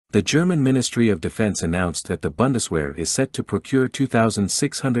The German Ministry of Defense announced that the Bundeswehr is set to procure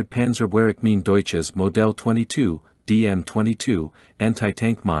 2,600 Panzerberechnungsmine Deutsches Modell 22, DM22,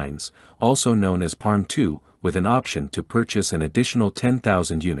 anti-tank mines, also known as PARM-2, with an option to purchase an additional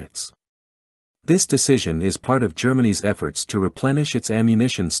 10,000 units. This decision is part of Germany's efforts to replenish its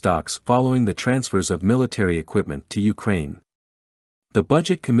ammunition stocks following the transfers of military equipment to Ukraine. The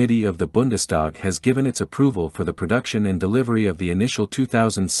Budget Committee of the Bundestag has given its approval for the production and delivery of the initial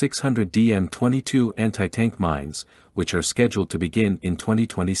 2,600 DM22 anti-tank mines, which are scheduled to begin in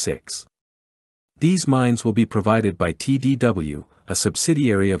 2026. These mines will be provided by TDW, a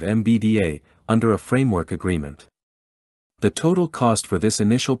subsidiary of MBDA, under a framework agreement. The total cost for this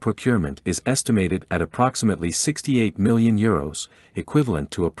initial procurement is estimated at approximately €68 million,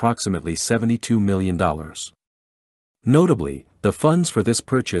 equivalent to approximately $72 million. Notably, the funds for this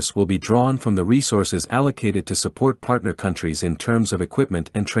purchase will be drawn from the resources allocated to support partner countries in terms of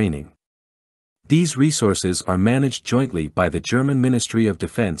equipment and training. These resources are managed jointly by the German Ministry of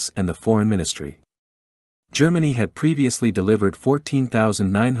Defense and the Foreign Ministry. Germany had previously delivered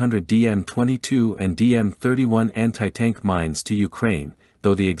 14,900 DM22 and DM31 anti-tank mines to Ukraine,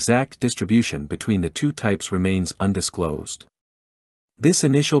 though the exact distribution between the two types remains undisclosed. This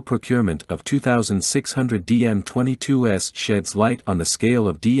initial procurement of 2,600 DM22s sheds light on the scale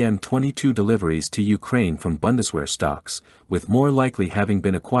of DM22 deliveries to Ukraine from Bundeswehr stocks, with more likely having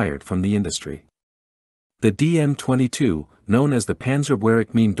been acquired from the industry. The DM22, known as the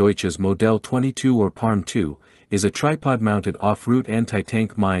Panzerberechnungsmine Deutsches Modell 22 or PARM-2, is a tripod-mounted off-route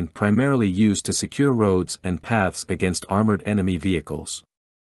anti-tank mine primarily used to secure roads and paths against armored enemy vehicles.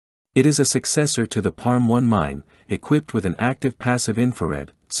 It is a successor to the PARM-1 mine, equipped with an active-passive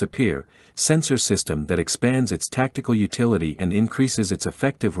infrared (SAPIR) sensor system that expands its tactical utility and increases its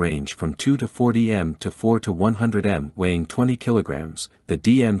effective range from 2 to 40 m to 4 to 100 m. Weighing 20 kg, the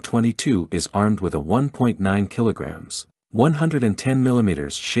DM22 is armed with a 1.9 kg, 110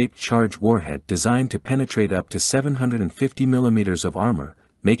 mm shaped charge warhead designed to penetrate up to 750 mm of armor,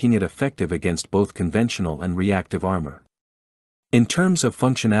 making it effective against both conventional and reactive armor. In terms of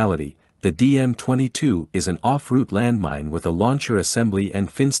functionality, the DM22 is an off-route landmine with a launcher assembly and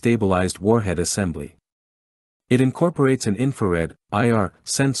fin-stabilized warhead assembly. It incorporates an infrared (IR)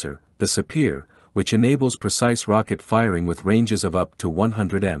 sensor, the SAPIR, which enables precise rocket firing with ranges of up to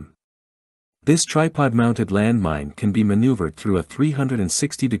 100 m. This tripod-mounted landmine can be maneuvered through a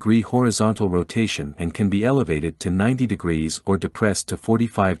 360-degree horizontal rotation and can be elevated to 90 degrees or depressed to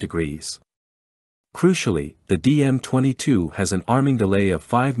 45 degrees. Crucially, the DM22 has an arming delay of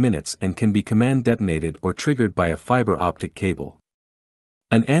 5 minutes and can be command detonated or triggered by a fiber optic cable.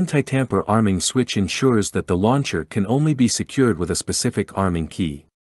 An anti-tamper arming switch ensures that the launcher can only be secured with a specific arming key.